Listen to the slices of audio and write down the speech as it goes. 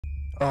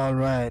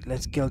Alright,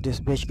 let's kill this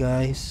bitch,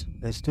 guys.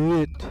 Let's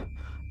do it.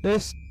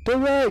 Let's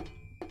do it!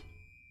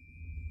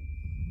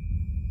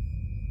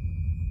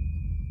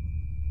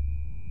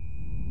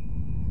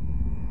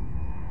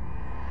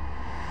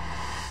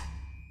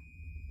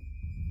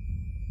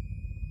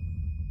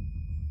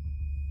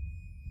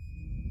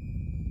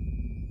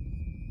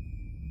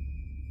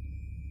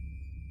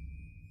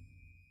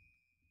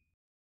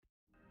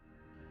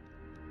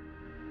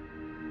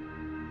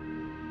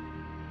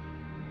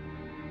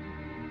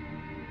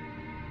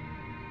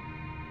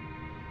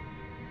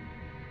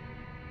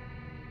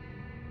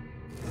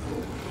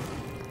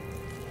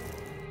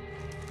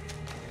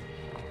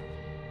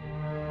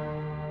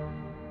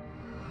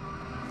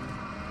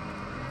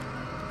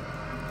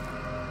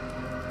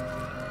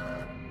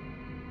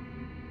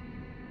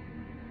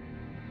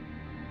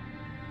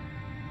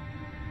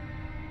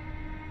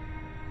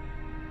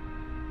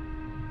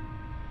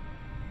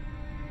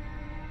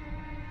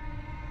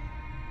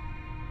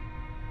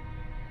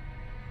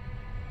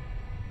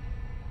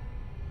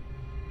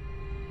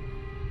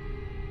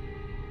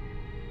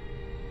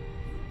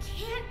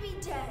 Can't be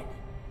dead.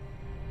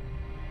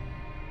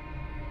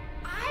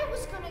 I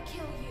was gonna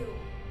kill you.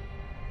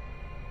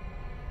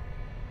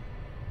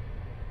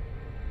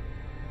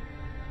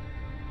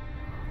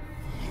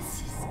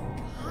 This is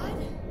God?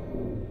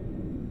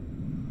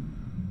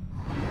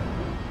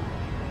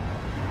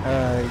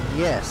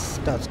 Yes,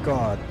 that's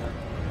God.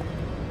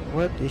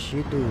 What is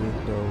she doing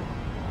though?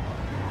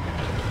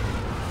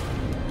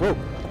 Whoa!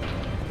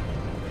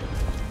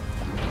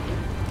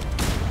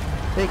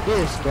 Take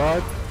this,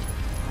 God!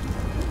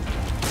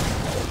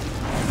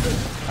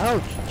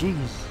 Ouch,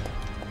 jeez.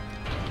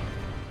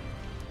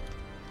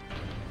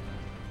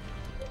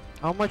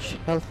 How much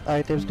health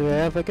items do I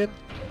have again?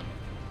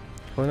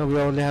 Oh no, we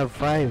only have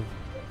 5.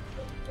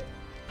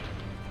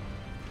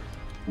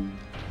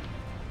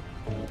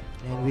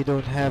 And we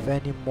don't have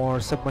any more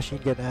submachine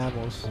gun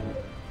ammos.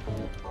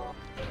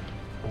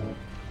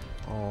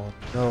 Oh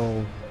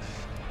no.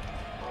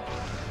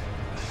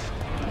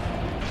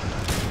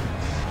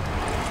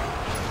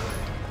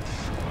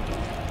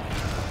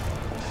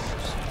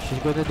 She's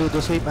gonna do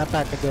the same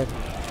attack again.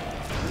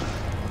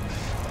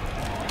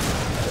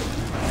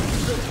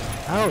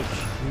 Ouch!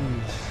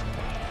 Jeez.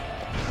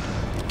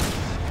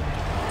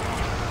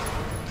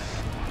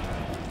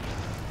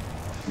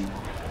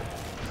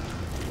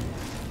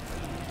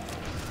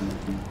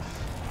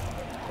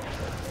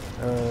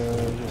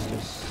 What's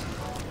this?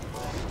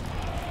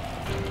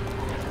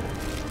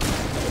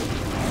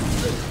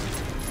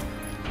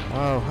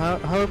 Wow,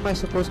 how am I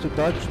supposed to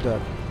dodge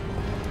that?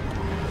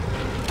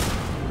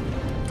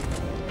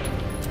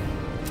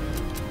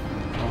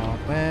 Oh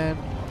man,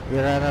 we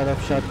ran out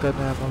of shotgun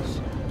ammos.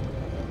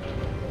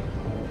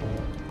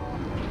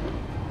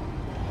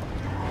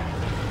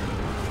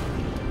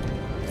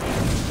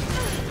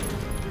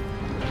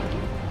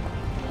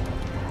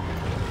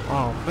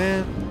 Oh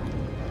man,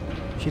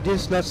 she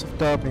does lots of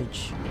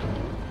damage.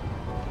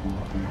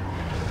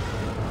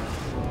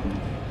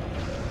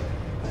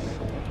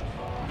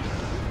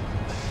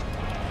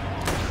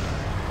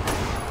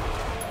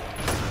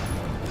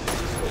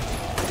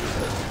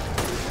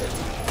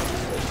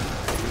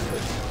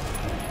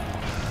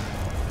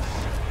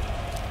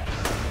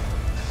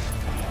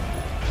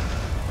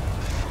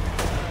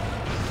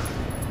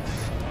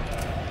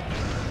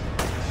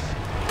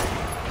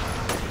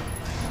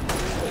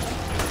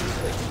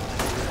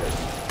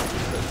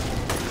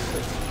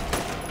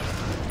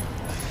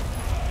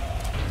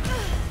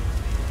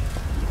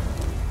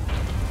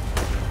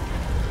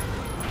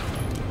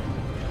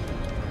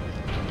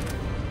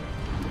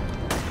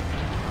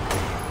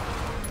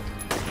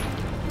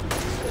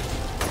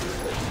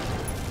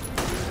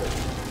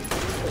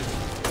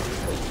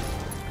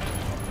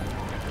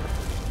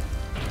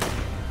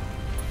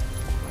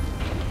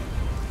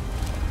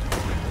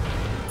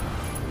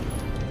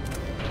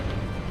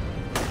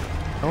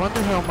 I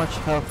wonder how much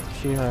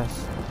health she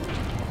has.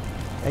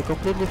 I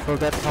completely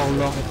forgot how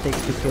long it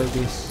takes to kill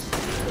this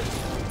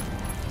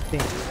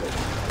thing.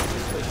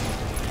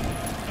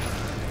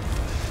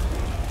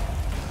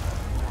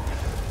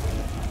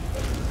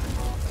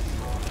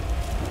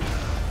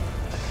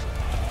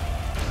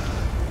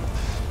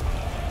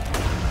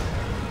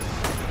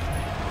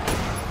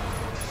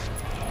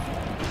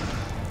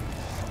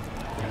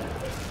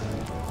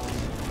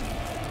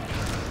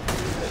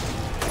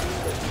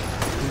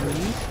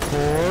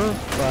 Four,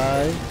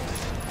 5,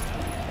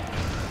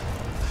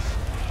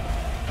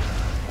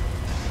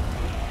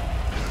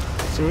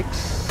 6,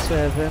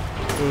 7,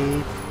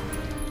 8,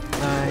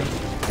 9,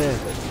 10.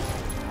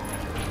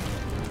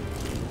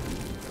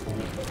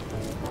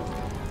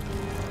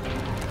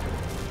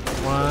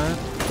 One,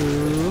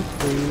 two,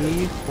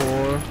 three,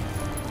 4,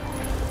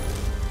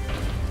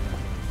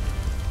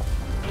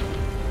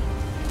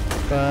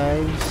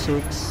 5,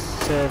 6,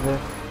 7,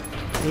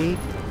 8,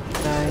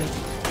 9,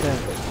 10.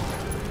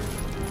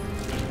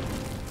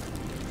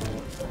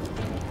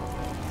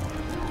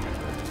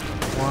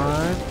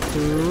 One,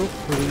 two,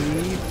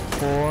 three,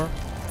 4,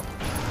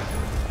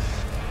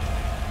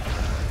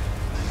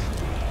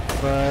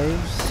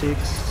 5, 6,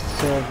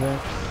 7,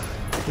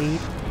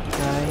 8,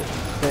 9,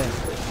 10.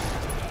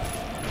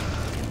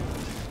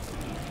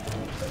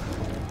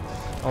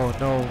 Oh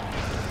no,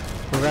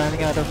 we're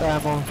running out of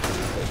ammo.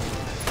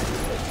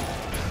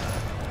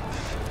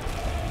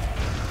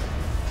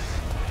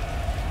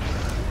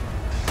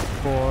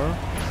 Four,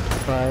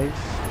 5,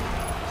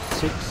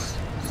 6,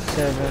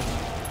 7,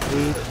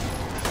 8,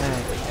 9,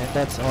 and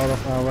that's all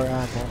of our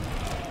ammo.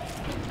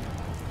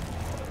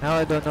 Now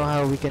I don't know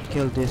how we can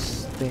kill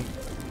this thing.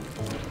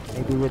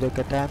 Maybe with a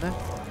katana?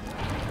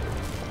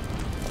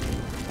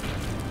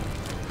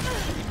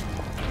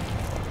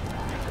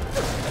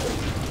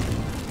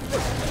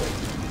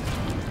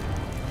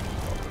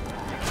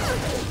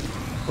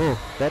 Oh,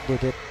 that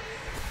did it.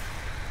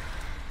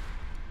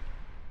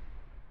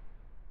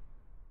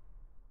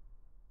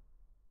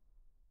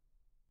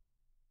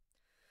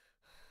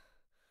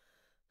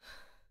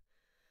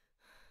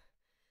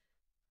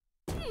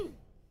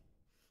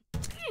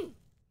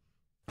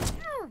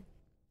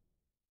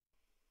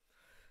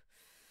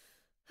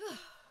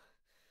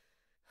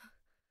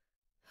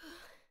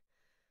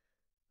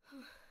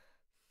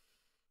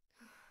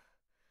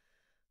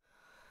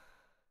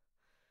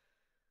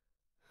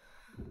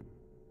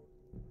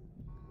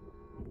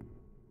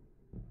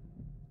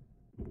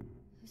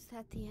 Is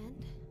that the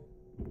end?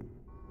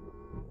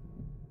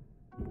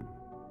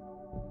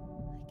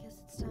 I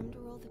guess it's time to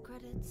roll the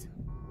credits.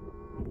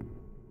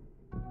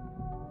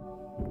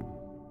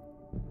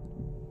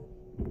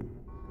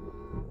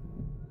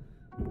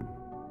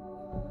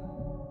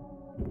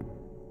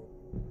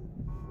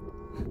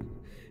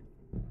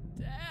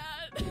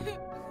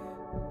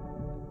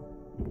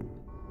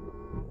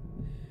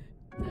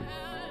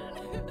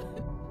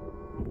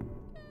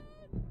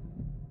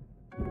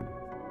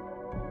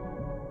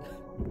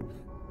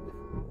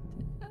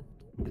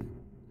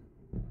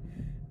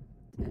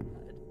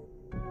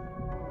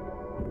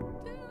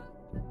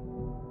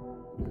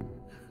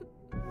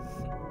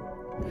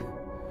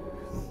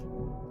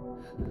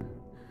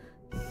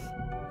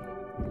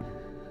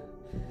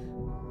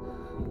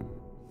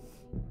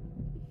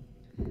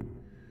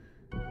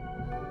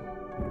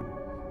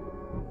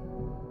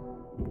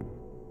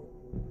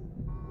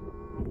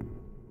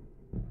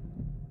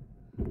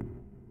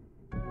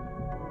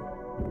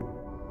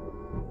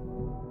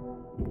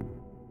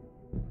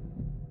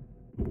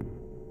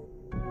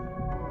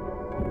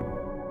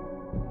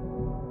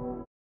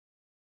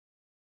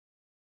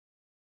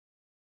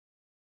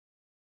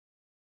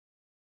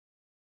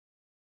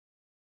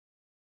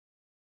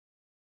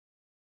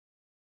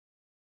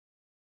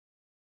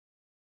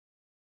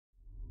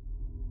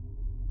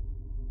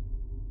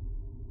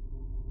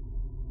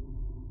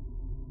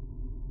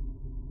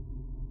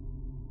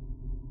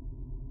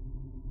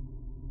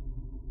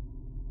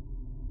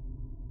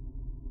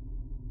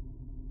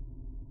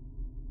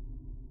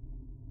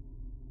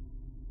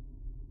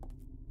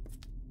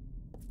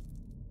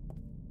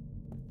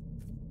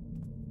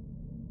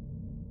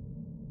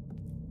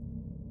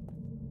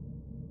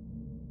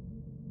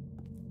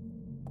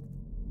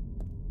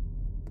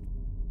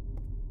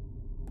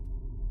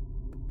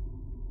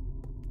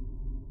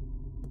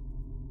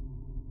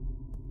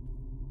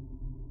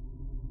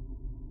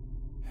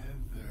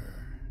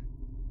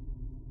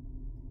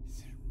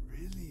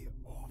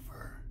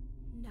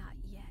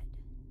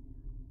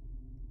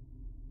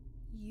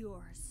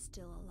 You're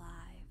still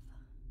alive.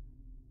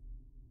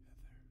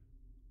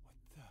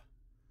 Heather,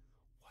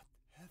 what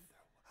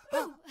Heather?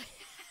 Oh.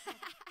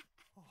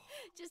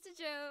 Just a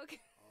joke.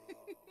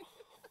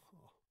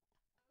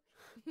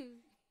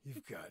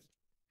 You've got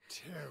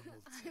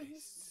terrible I'm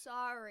taste.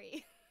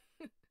 sorry.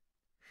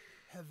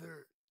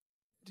 Heather,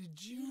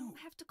 did You you... don't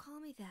have to call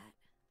me that.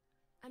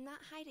 I'm not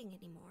hiding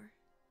anymore.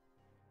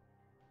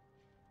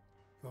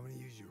 You want me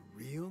to use your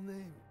real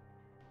name?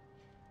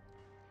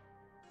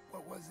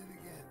 What was it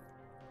again?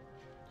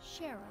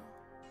 Cheryl.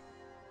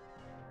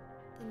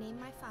 The name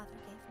my father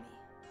gave me.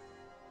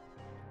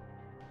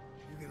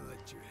 You gonna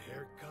let your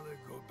hair color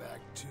go back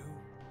too?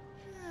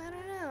 I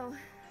don't know.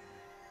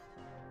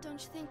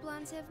 Don't you think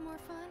blondes have more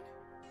fun?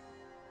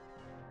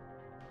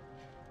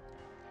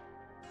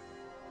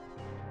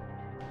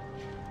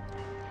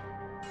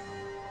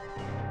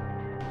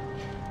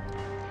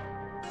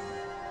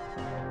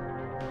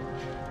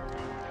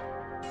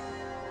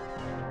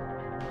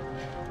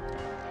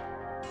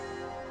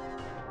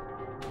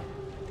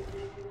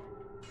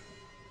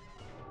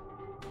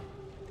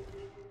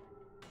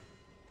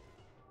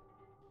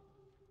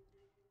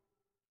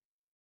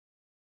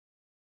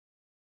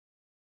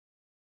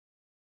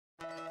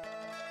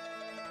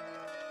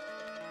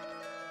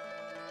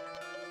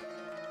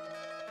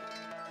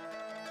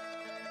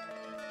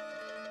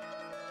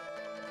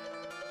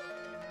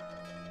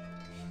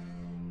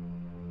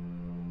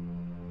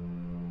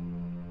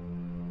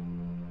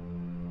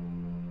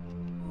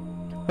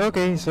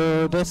 Okay,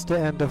 so that's the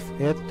end of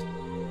it.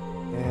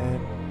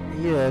 And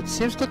yeah, it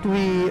seems that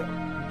we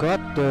got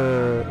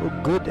the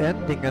good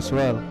ending as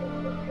well.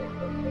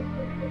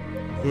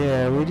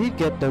 Yeah, we did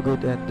get the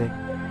good ending.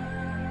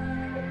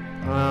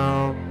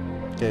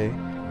 Okay.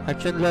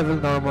 Action level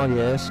normal,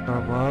 yes,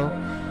 normal.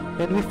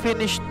 And we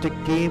finished the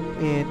game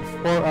in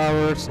 4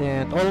 hours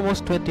and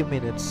almost 20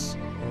 minutes.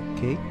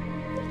 Okay.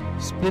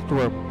 Split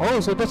worm. Oh,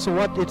 so that's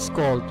what it's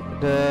called.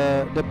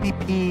 The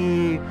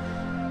PP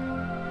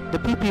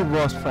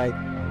boss fight.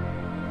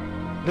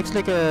 Looks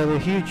like a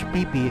huge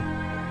PP.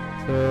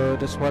 So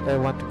that's what I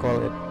want to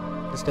call it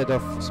instead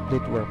of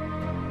split worm.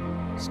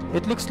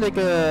 It looks like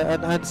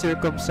an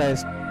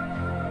uncircumcised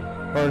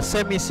or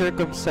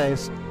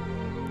semi-circumcised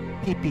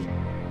PP.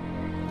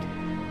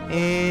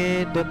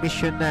 And the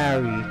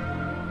missionary.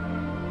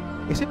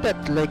 Isn't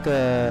that like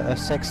a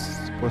sex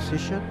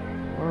position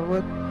or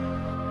what?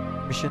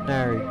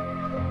 Missionary.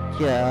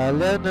 Yeah,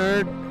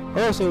 Leonard.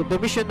 Oh, so the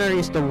missionary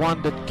is the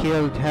one that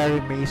killed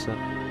Harry Mason.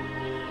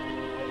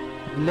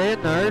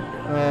 Leonard,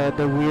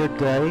 the weird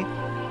guy,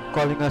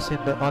 calling us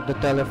on the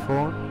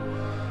telephone,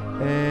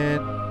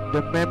 and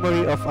the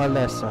memory of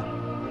Alessa.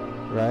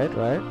 Right.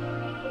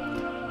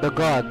 The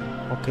god.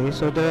 Okay,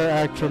 so there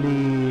are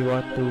actually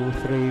 1, 2,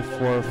 3,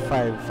 4,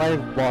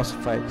 5 boss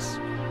fights.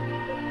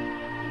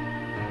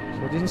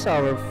 So this is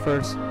our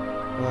first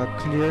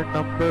clear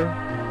number.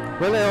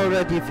 Well, I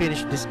already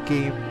finished this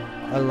game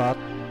a lot,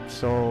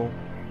 so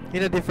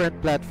in a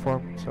different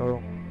platform.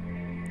 So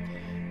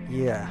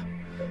yeah,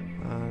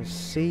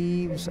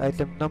 saves,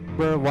 item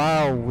number.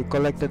 Wow, we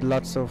collected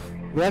lots of.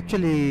 We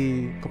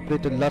actually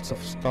completed lots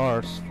of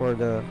stars for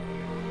the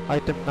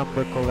item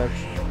number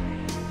collection.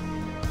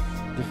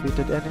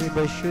 Defeated enemy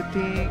by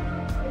shooting.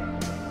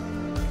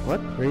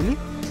 What? Really?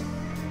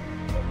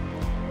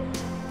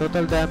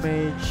 Total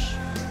damage.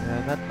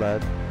 Yeah, not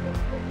bad.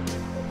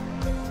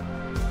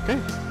 Okay.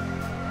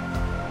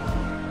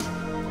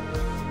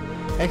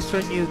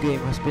 Extra new game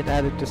has been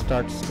added to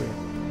start screen.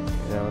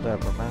 Yeah,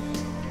 whatever, man.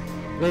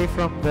 Play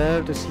from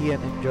there to see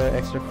and enjoy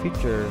extra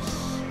features.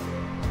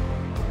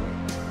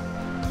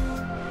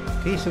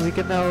 Okay, so we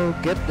can now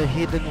get the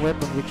hidden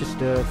weapon, which is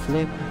the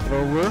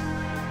flamethrower.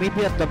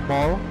 Maybe at the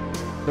mall,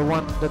 the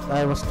one that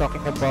I was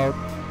talking about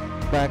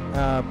back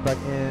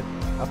in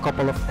a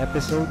couple of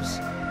episodes.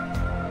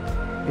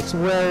 It's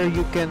where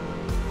you can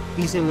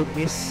easily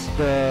miss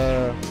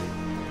the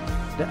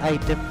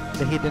item,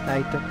 the hidden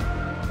item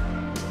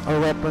or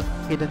weapon,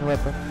 hidden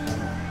weapon.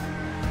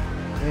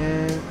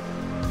 And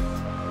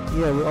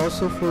yeah, we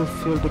also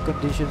fulfill the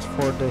conditions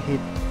for the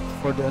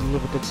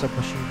unlimited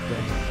submachine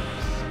gun.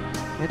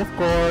 And of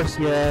course,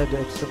 yeah, the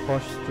extra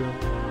costume.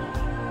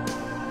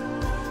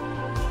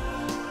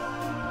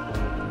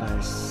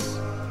 Nice.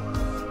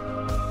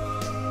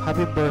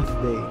 Happy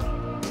birthday.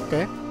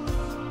 Okay,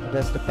 so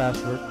that's the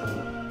password.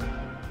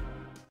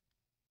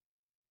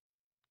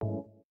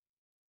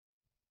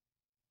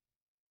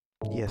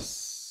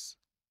 Yes.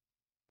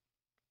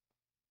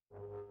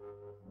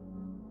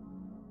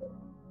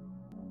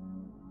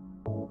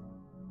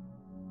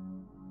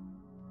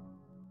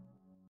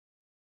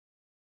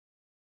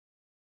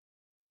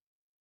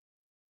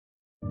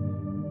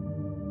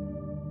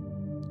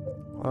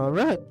 All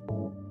right.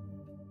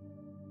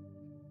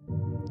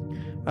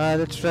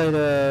 Let's try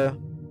the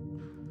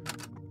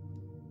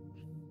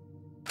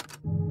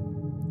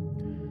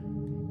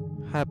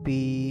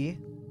happy.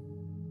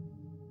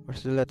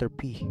 Where's the letter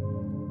P?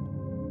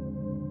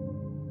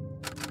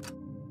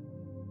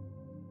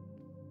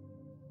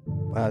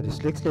 Wow,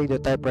 this looks like the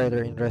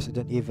typewriter in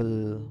Resident Evil,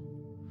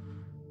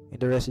 in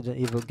the Resident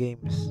Evil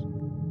games.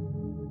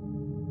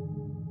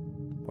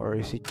 Or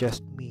is it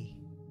just me?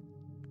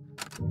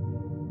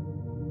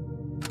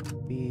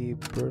 Happy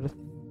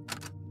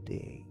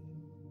birthday.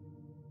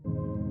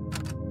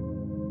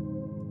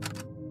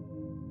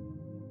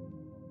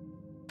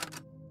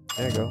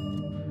 There you go.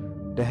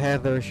 The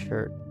Heather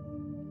shirt.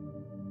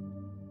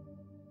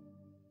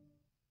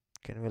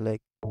 Can we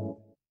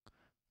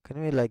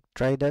like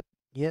try that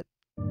yet?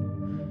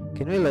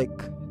 Can we like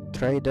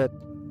try that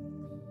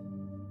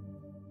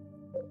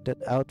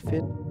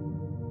outfit?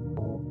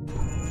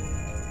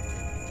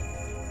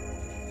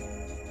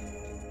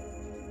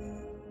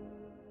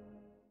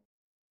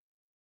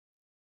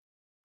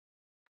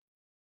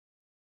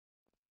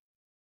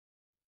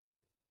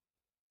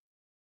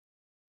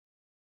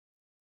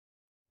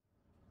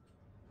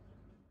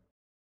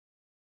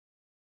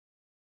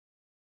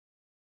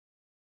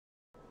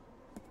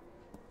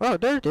 Oh,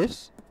 there it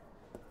is.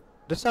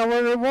 That's our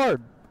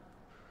reward.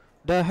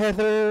 The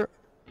Heather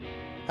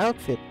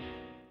outfit.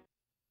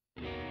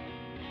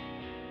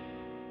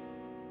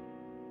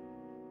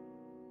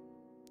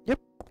 Yep,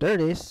 there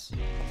it is.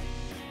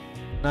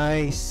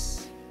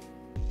 Nice.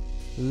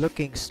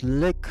 Looking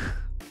slick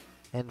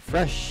and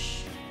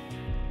fresh.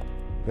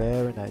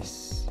 Very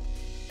nice.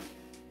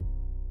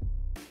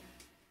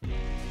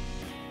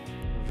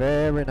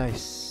 Very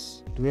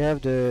nice. Do we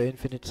have the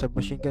infinite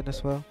submachine gun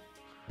as well?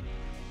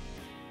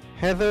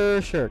 Heather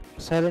shirt,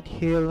 Silent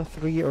Hill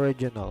 3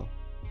 original.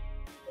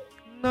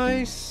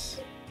 Nice.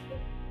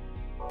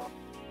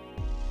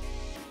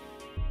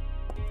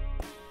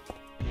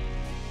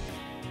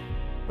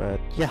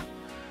 But yeah,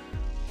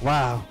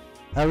 wow,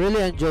 I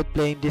really enjoyed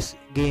playing this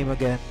game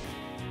again.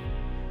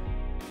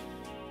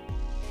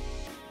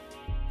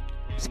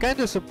 kind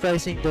of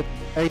surprising that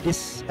I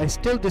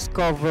still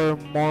discover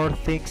more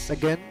things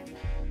again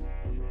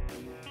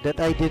that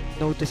I didn't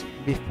notice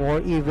before,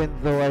 even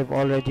though I've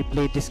already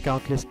played this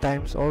countless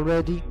times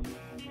already.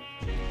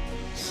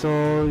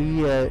 So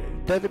yeah,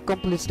 that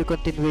completes the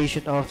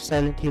continuation of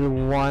Silent Hill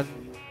 1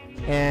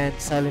 and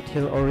Silent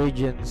Hill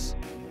Origins,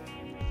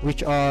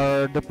 which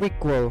are the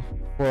prequel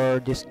for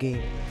this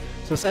game.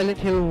 So Silent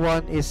Hill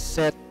 1 is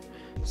set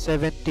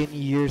 17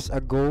 years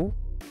ago,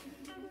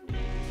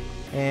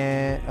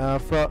 and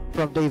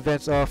from the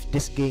events of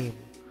this game.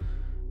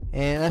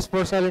 And as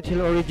for Silent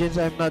Hill Origins,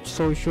 I'm not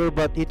so sure,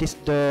 but it is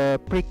the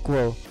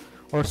prequel,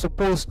 or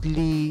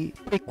supposedly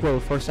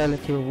prequel, for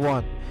Silent Hill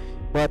 1.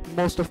 But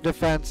most of the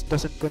fans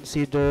doesn't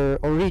consider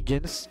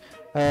Origins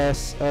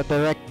as a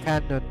direct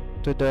canon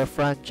to the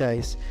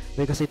franchise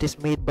because it is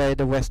made by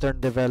the Western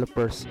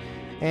developers,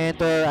 and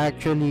there are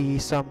actually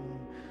some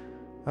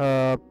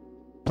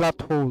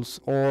plot holes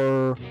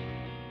or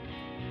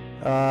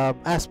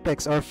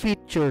aspects or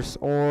features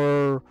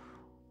or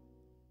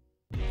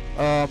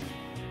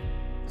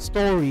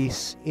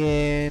stories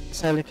in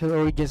Silent Hill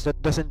Origins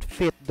that doesn't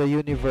fit the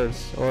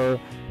universe or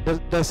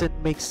doesn't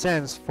make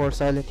sense for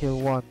Silent Hill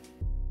 1.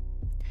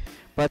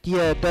 But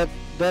yeah,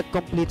 that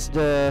completes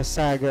the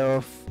saga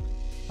of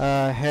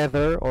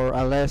Heather or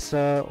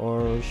Alessa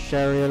or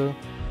Cheryl.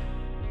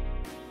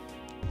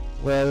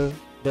 Well,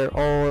 they're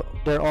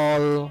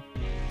all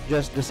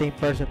just the same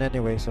person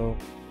anyway, so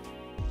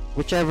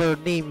whichever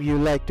name you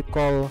like to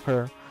call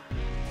her,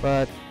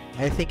 but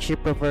I think she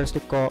prefers to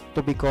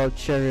be called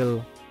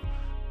Cheryl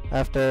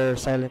after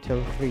Silent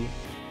Hill 3.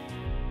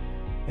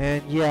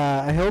 And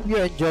yeah, I hope you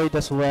enjoyed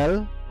as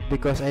well,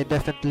 because I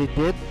definitely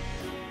did.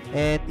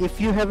 And if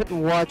you haven't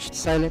watched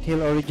Silent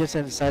Hill Origins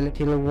and Silent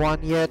Hill 1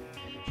 yet,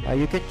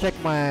 you can check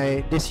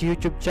this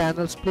YouTube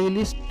channel's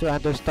playlist to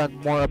understand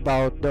more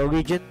about the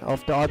origin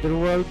of the other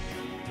world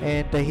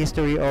and the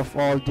history of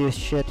all this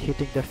shit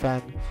hitting the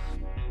fan.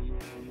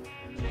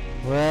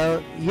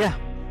 Well, yeah.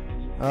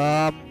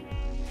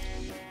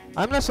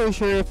 I'm not so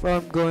sure if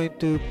I'm going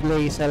to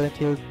play Silent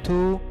Hill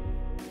 2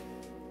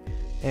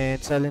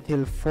 and Silent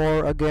Hill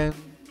 4 again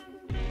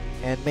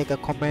and make a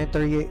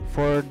commentary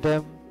for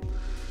them.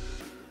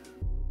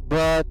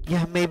 But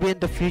yeah, maybe in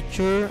the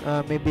future,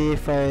 maybe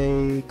if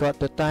I got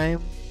the time.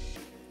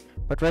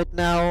 But right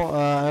now,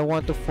 I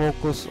want to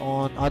focus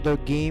on other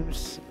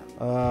games.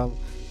 I'm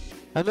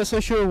not so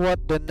sure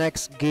what the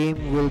next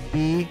game will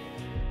be,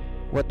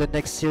 what the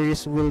next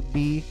series will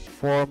be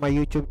for my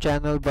YouTube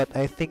channel, but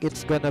I think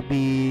it's gonna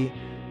be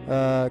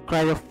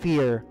Cry of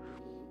Fear,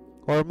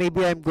 or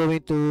maybe I'm going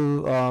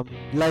to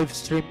live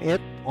stream it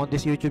on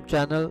this YouTube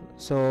channel.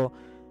 So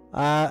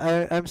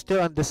I'm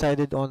still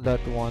undecided on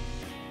that one.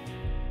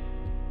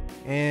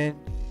 And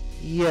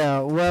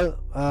yeah, well,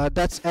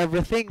 that's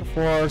everything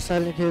for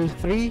Silent Hill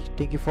 3.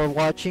 Thank you for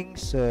watching.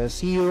 So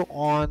see you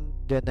on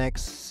the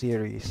next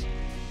series.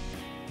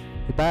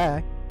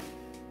 Goodbye.